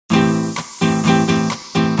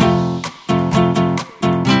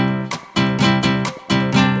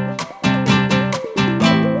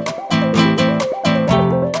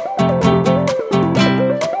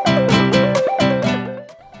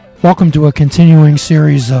Welcome to a continuing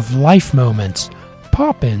series of life moments,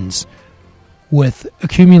 pop-ins, with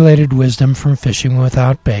accumulated wisdom from fishing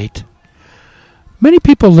without bait. Many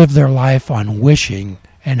people live their life on wishing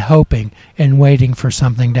and hoping and waiting for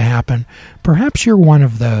something to happen. Perhaps you're one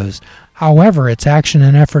of those. However, it's action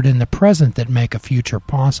and effort in the present that make a future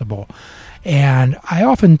possible. And I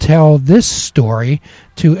often tell this story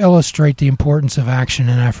to illustrate the importance of action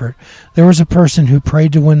and effort. There was a person who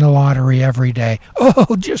prayed to win the lottery every day.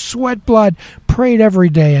 Oh, just sweat blood. Prayed every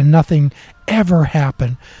day and nothing ever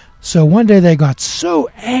happened. So one day they got so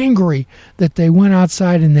angry that they went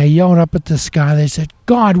outside and they yelled up at the sky. They said,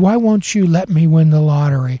 "God, why won't you let me win the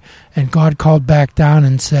lottery?" And God called back down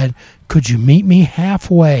and said, "Could you meet me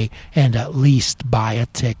halfway and at least buy a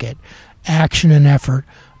ticket?" Action and effort.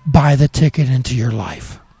 Buy the ticket into your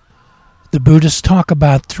life. The Buddhists talk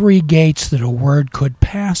about 3 gates that a word could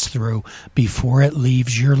pass through before it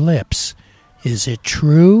leaves your lips. Is it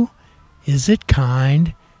true? Is it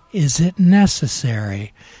kind? Is it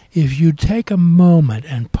necessary? If you take a moment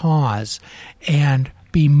and pause and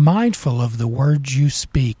be mindful of the words you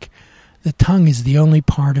speak, the tongue is the only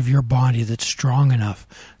part of your body that's strong enough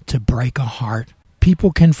to break a heart.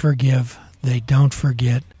 People can forgive. They don't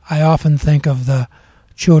forget. I often think of the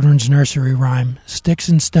children's nursery rhyme, "Sticks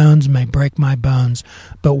and stones may break my bones,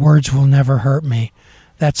 but words will never hurt me."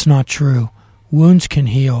 That's not true. Wounds can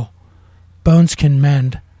heal. Bones can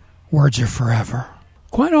mend. Words are forever.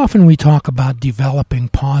 Quite often we talk about developing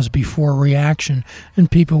pause before reaction,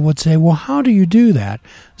 and people would say, well, how do you do that?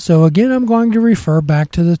 So again, I'm going to refer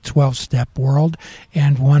back to the 12-step world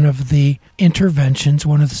and one of the interventions,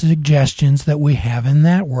 one of the suggestions that we have in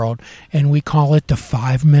that world, and we call it the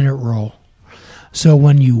 5-minute rule. So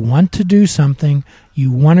when you want to do something,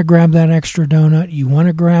 you want to grab that extra donut, you want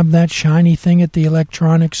to grab that shiny thing at the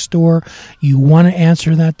electronics store, you want to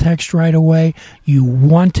answer that text right away, you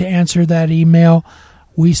want to answer that email,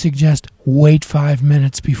 we suggest wait 5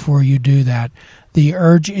 minutes before you do that. The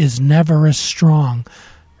urge is never as strong.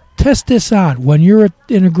 Test this out. When you're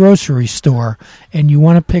in a grocery store and you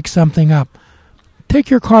want to pick something up, take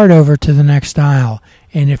your cart over to the next aisle,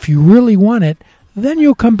 and if you really want it, then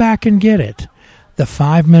you'll come back and get it. The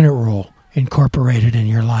 5-minute rule incorporated in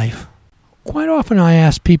your life. Quite often I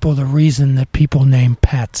ask people the reason that people name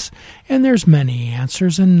pets, and there's many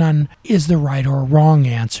answers, and none is the right or wrong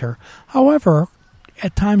answer. However,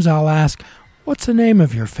 at times I'll ask, what's the name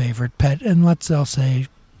of your favorite pet? And they'll say,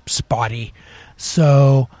 Spotty.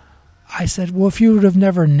 So I said, well, if you would have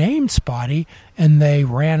never named Spotty and they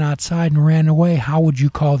ran outside and ran away, how would you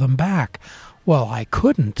call them back? Well, I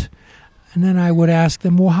couldn't. And then I would ask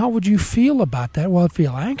them, well, how would you feel about that? Well, I'd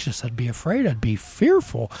feel anxious. I'd be afraid. I'd be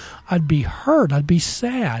fearful. I'd be hurt. I'd be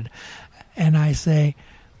sad. And I say,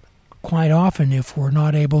 quite often, if we're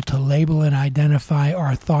not able to label and identify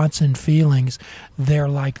our thoughts and feelings, they're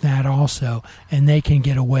like that also. And they can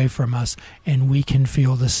get away from us, and we can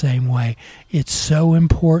feel the same way. It's so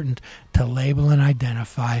important to label and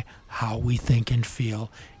identify how we think and feel.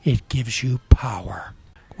 It gives you power.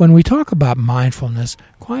 When we talk about mindfulness,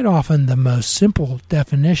 quite often the most simple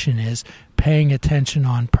definition is paying attention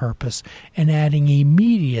on purpose and adding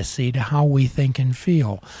immediacy to how we think and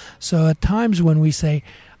feel. So at times when we say,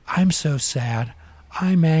 I'm so sad,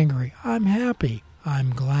 I'm angry, I'm happy, I'm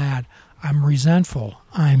glad, I'm resentful,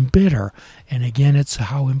 I'm bitter. And again, it's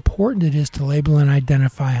how important it is to label and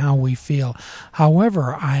identify how we feel.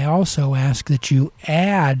 However, I also ask that you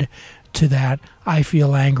add to that, I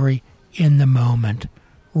feel angry in the moment,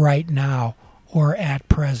 right now, or at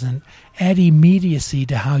present. Add immediacy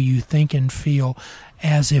to how you think and feel,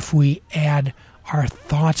 as if we add our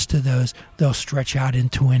thoughts to those, they'll stretch out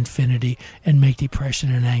into infinity and make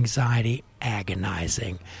depression and anxiety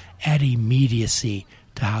agonizing. Add immediacy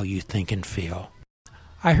to how you think and feel.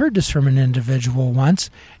 I heard this from an individual once,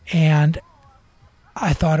 and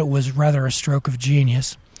I thought it was rather a stroke of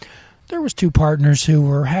genius. There was 2 partners who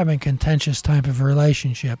were having a contentious type of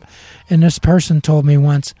relationship, and this person told me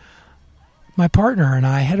once, my partner and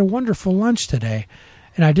I had a wonderful lunch today,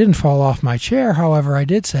 and I didn't fall off my chair. However, I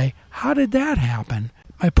did say, how did that happen?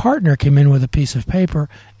 My partner came in with a piece of paper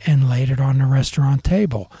and laid it on the restaurant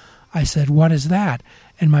table. I said, what is that?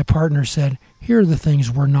 And my partner said, here are the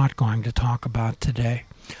things we're not going to talk about today.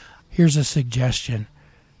 Here's a suggestion.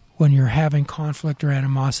 When you're having conflict or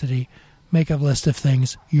animosity, make a list of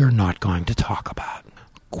things you're not going to talk about.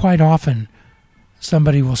 Quite often,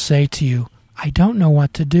 somebody will say to you, I don't know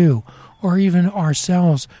what to do. Or even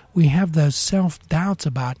ourselves, we have those self-doubts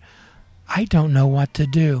about, I don't know what to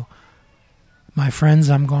do. My friends,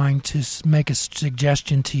 I'm going to make a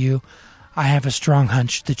suggestion to you. I have a strong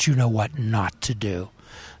hunch that you know what not to do.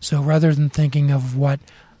 So rather than thinking of what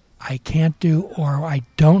I can't do or I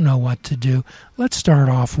don't know what to do. Let's start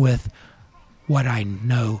off with what I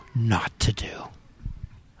know not to do.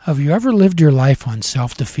 Have you ever lived your life on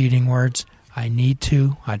self-defeating words? I need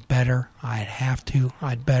to, I'd better, I'd have to,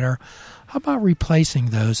 I'd better. How about replacing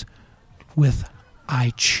those with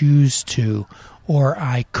I choose to or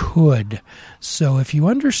I could? So if you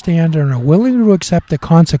understand and are willing to accept the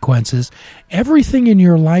consequences, everything in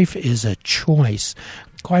your life is a choice.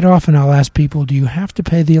 Quite often I'll ask people, do you have to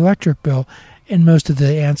pay the electric bill? And most of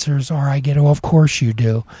the answers are, of course you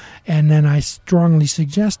do. And then I strongly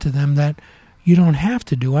suggest to them that you don't have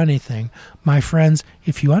to do anything. My friends,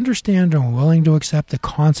 if you understand and are willing to accept the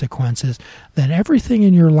consequences, then everything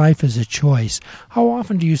in your life is a choice. How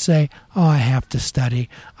often do you say, I have to study,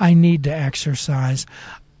 I need to exercise,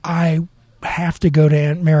 I have to go to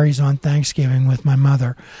Aunt Mary's on Thanksgiving with my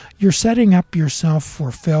mother? You're setting up yourself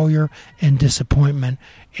for failure and disappointment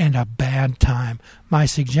and a bad time. My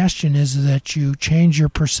suggestion is that you change your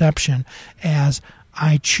perception as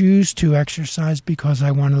I choose to exercise because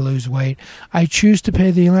I want to lose weight. I choose to pay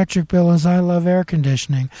the electric bill as I love air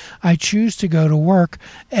conditioning. I choose to go to work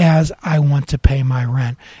as I want to pay my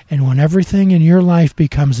rent. And when everything in your life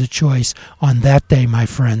becomes a choice, on that day, my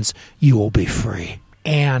friends, you will be free.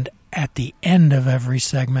 And at the end of every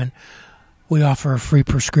segment, we offer a free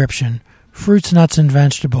prescription, fruits, nuts, and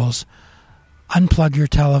vegetables. Unplug your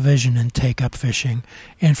television and take up fishing.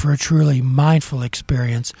 And for a truly mindful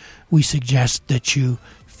experience, we suggest that you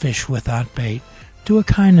fish without bait. Do a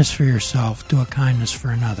kindness for yourself. Do a kindness for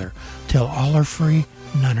another. Till all are free,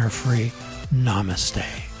 none are free. Namaste.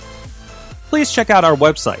 Please check out our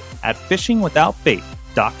website at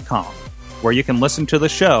fishingwithoutbait.com, where you can listen to the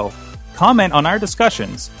show, comment on our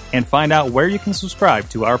discussions, and find out where you can subscribe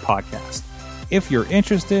to our podcast. If you're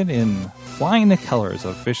interested in flying the colors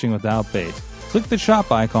of Fishing Without Bait, click the shop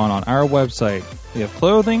icon on our website. We have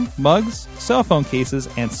clothing, mugs, cell phone cases,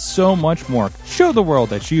 and so much more. Show the world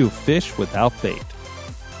that you fish without bait.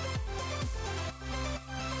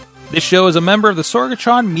 This show is a member of the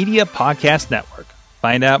Sorgatron Media Podcast Network.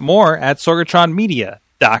 Find out more at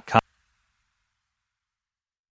sorgatronmedia.com.